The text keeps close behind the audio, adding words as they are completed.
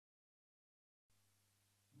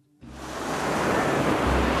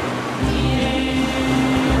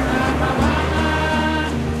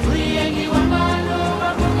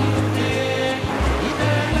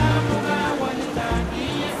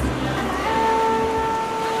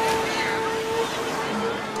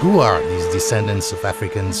Who are these descendants of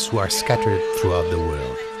Africans who are scattered throughout the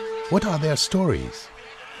world? What are their stories?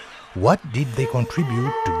 What did they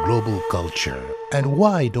contribute to global culture? And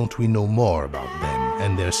why don't we know more about them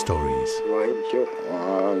and their stories?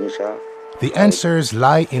 The answers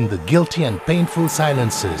lie in the guilty and painful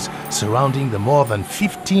silences surrounding the more than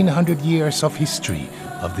 1,500 years of history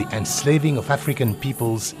of the enslaving of African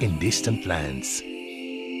peoples in distant lands.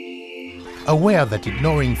 Aware that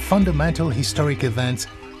ignoring fundamental historic events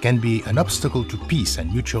can be an obstacle to peace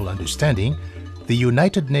and mutual understanding, the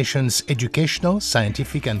United Nations Educational,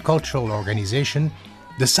 Scientific and Cultural Organization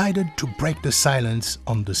decided to break the silence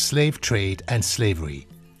on the slave trade and slavery.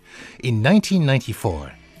 In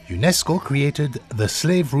 1994, UNESCO created the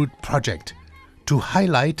Slave Route Project to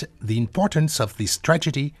highlight the importance of this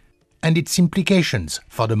tragedy and its implications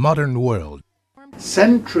for the modern world.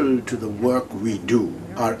 Central to the work we do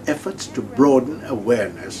are efforts to broaden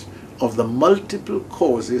awareness of the multiple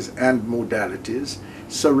causes and modalities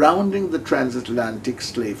surrounding the transatlantic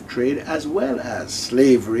slave trade, as well as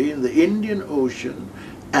slavery in the Indian Ocean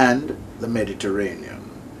and the Mediterranean.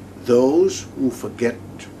 Those who forget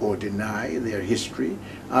or deny their history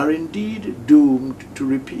are indeed doomed to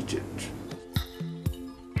repeat it.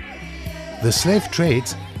 The slave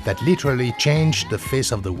trades that literally changed the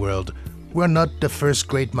face of the world were not the first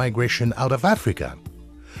great migration out of Africa.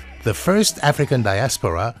 The first African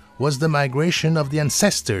diaspora was the migration of the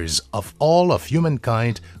ancestors of all of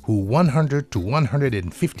humankind who 100 to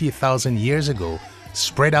 150,000 years ago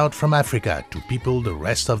spread out from Africa to people the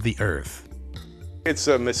rest of the earth. It's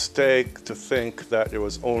a mistake to think that there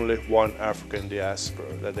was only one African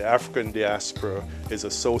diaspora, that the African diaspora is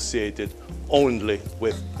associated only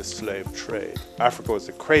with the slave trade. Africa was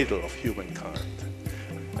the cradle of humankind,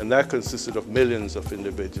 and that consisted of millions of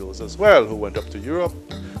individuals as well who went up to Europe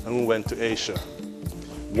and who went to Asia.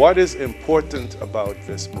 What is important about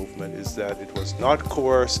this movement is that it was not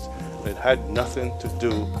coerced, and it had nothing to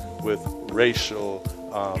do with racial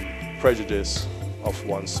prejudice of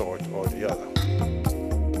one sort or the other.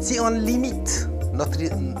 Si on limite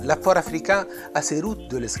l'apport africain à ces routes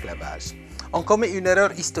de l'esclavage, on commet une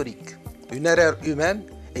erreur historique, une erreur humaine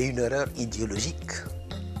et une erreur idéologique.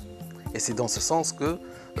 Et c'est dans ce sens que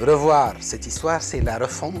revoir cette histoire, c'est la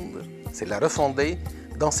refonder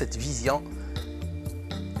dans cette vision,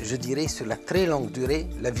 je dirais sur la très longue durée,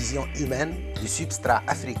 la vision humaine du substrat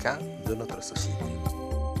africain de notre société.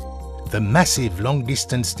 The massive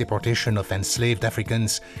long-distance deportation of enslaved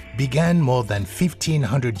Africans began more than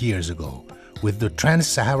 1,500 years ago with the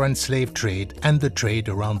trans-Saharan slave trade and the trade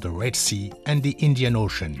around the Red Sea and the Indian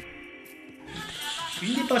Ocean.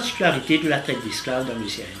 Une des particularités de la traite d'esclaves dans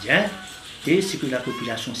l'océan Indien, c'est que la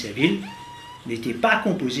population servile n'était pas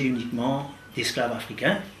composée uniquement d'esclaves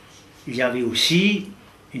africains. Il y avait aussi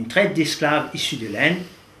une traite d'esclaves issus de l'Inde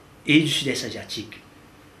et du sud-est asiatique.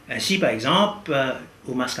 Ainsi, par exemple,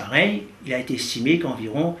 au Mascareignes, il a été estimé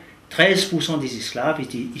qu'environ 13% des esclaves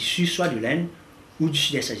étaient issus soit de l'Inde ou du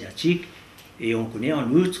sud-est asiatique, et on connaît en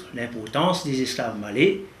outre l'importance des esclaves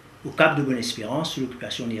malais au Cap de Bonne-Espérance sous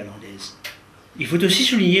l'occupation néerlandaise. Il faut aussi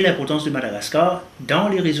souligner l'importance de Madagascar dans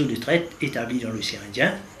les réseaux de traite établis dans l'océan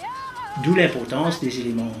Indien, d'où l'importance des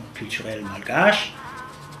éléments culturels malgaches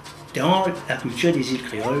dans la culture des îles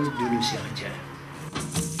créoles de l'océan Indien.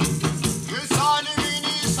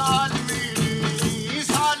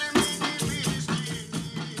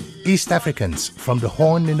 East Africans from the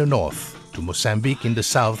Horn in the north to Mozambique in the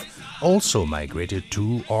south also migrated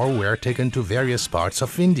to or were taken to various parts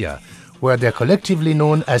of India, where they're collectively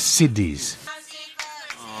known as Siddhis.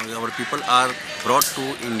 Our people are brought to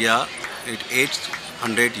India at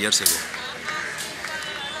 800 years ago.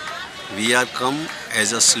 We are come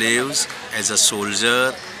as a slaves, as a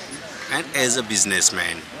soldier, and as a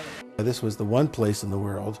businessman. This was the one place in the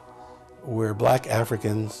world where black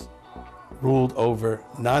Africans ruled over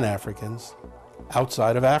non-Africans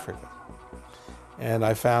outside of Africa. And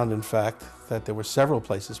I found, in fact, that there were several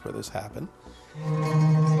places where this happened.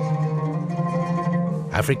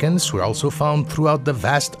 Africans were also found throughout the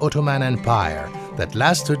vast Ottoman Empire that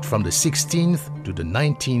lasted from the 16th to the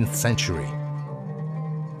 19th century.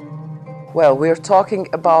 Well, we're talking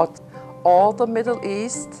about all the Middle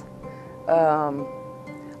East,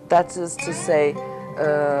 that is to say,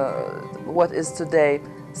 what is today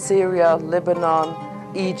Syria, Lebanon,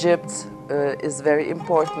 Egypt is very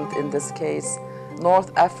important in this case,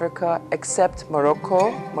 North Africa except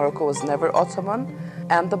Morocco. Morocco was never Ottoman,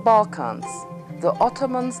 and the Balkans. The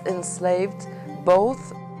Ottomans enslaved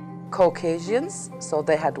both Caucasians, so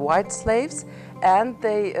they had white slaves, and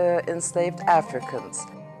they enslaved Africans.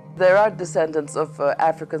 There are descendants of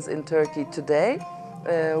Africans in Turkey today,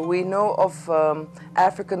 We know of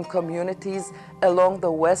African communities along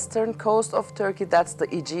the western coast of Turkey, that's the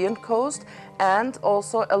Aegean coast, and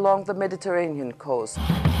also along the Mediterranean coast.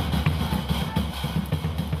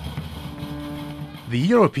 The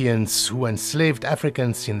Europeans who enslaved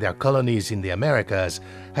Africans in their colonies in the Americas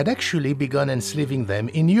had actually begun enslaving them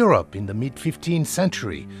in Europe in the mid-15th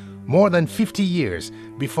century, more than 50 years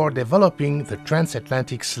before developing the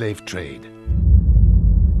transatlantic slave trade.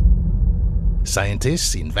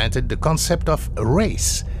 Scientists invented the concept of a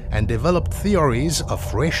race and developed theories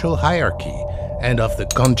of racial hierarchy and of the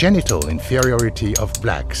congenital inferiority of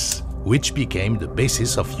blacks, which became the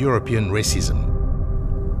basis of European racism.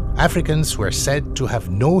 Africans were said to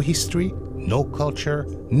have no history, no culture,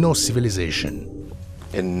 no civilization.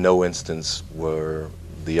 In no instance were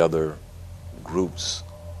the other groups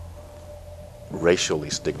racially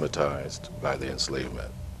stigmatized by the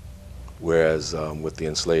enslavement. Whereas with the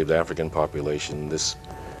enslaved African population, this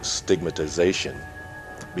stigmatization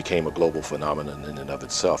became a global phenomenon in and of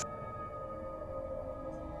itself.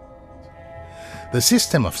 The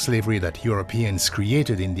system of slavery that Europeans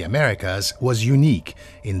created in the Americas was unique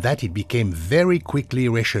in that it became very quickly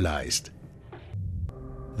racialized.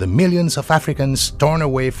 The millions of Africans torn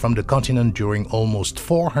away from the continent during almost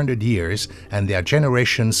 400 years and their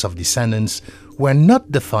generations of descendants were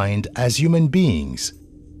not defined as human beings.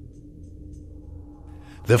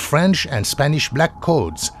 The French and Spanish Black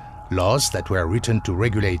Codes, laws that were written to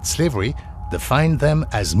regulate slavery, defined them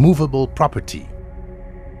as movable property.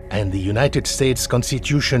 And the United States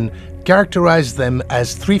Constitution characterized them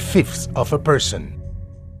as 3/5 of a person.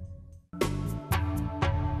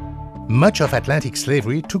 Much of Atlantic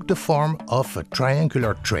slavery took the form of a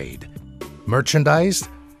triangular trade. Merchandise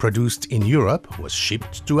produced in Europe was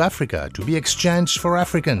shipped to Africa to be exchanged for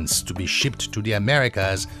Africans, to be shipped to the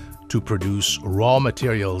Americas, to produce raw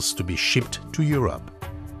materials to be shipped to Europe.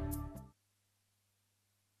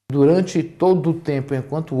 Durante todo o tempo,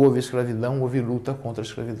 enquanto houve escravidão, houve luta contra a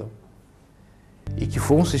escravidão. E que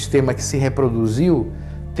foi um sistema que se reproduziu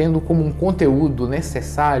tendo como um conteúdo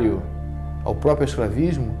necessário ao próprio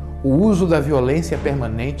escravismo o uso da violência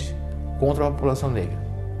permanente contra a população negra.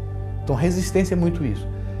 Então, resistência é muito isso.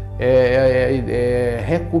 É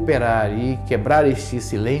recuperar e quebrar este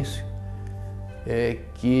silêncio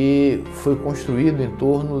que foi construído em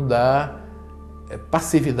torno da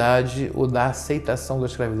passividade ou da aceitação da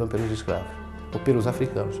escravidão pelos escravos ou pelos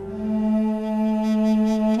africanos.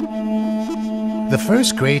 The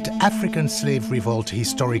first great African slave revolt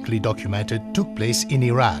historically documented took place in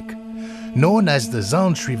Iraq. Known as the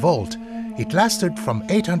Zanj Revolt, it lasted from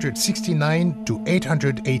 869 to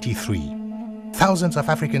 883. Thousands of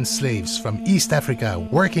African slaves from East Africa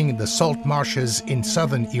working in the salt marshes in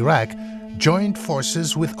southern Iraq joined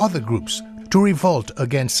forces with other groups to revolt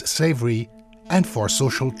against slavery and for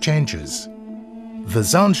social changes. The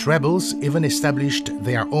Zanj rebels even established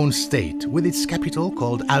their own state with its capital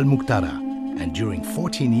called Al-Muqtada, and during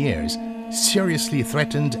 14 years seriously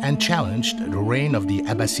threatened and challenged the reign of the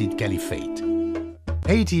Abbasid Caliphate.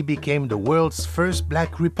 Haiti became the world's first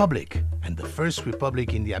black republic and the first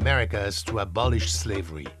republic in the Americas to abolish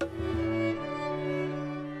slavery.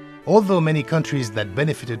 Although many countries that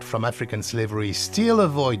benefited from African slavery still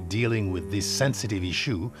avoid dealing with this sensitive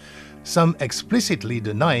issue, some explicitly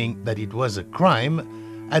denying that it was a crime,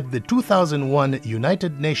 at the 2001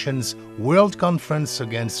 United Nations World Conference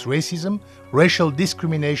Against Racism, Racial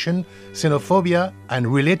Discrimination, Xenophobia, and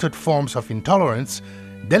related forms of intolerance,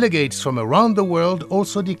 delegates from around the world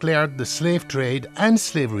also declared the slave trade and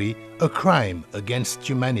slavery a crime against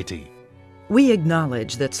humanity. We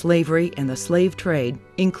acknowledge that slavery and the slave trade,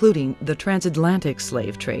 including the transatlantic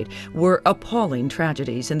slave trade, were appalling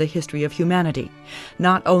tragedies in the history of humanity,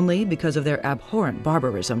 not only because of their abhorrent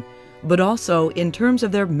barbarism, but also in terms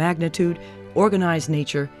of their magnitude, organized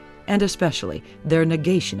nature, and especially their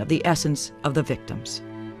negation of the essence of the victims.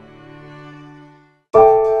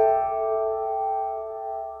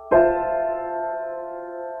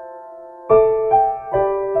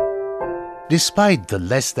 Despite the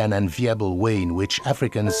less than enviable way in which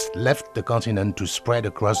Africans left the continent to spread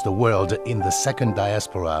across the world in the second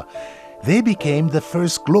diaspora, they became the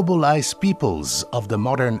first globalized peoples of the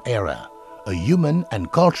modern era, a human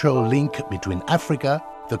and cultural link between Africa,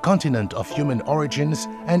 the continent of human origins,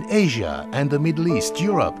 and Asia and the Middle East,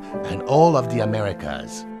 Europe, and all of the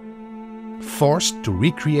Americas. Forced to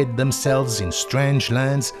recreate themselves in strange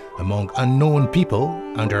lands among unknown people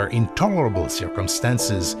under intolerable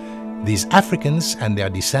circumstances, these Africans and their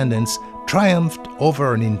descendants triumphed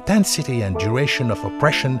over an intensity and duration of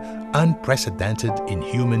oppression unprecedented in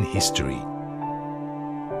human history.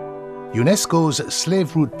 UNESCO's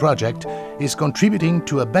Slave Route project is contributing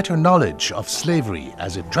to a better knowledge of slavery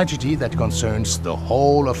as a tragedy that concerns the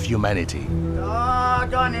whole of humanity.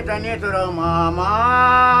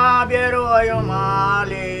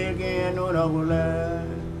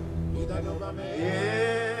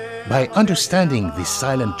 By understanding this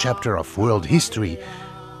silent chapter of world history,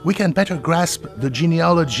 we can better grasp the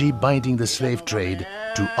genealogy binding the slave trade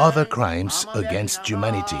to other crimes against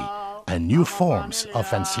humanity and new forms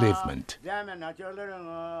of enslavement.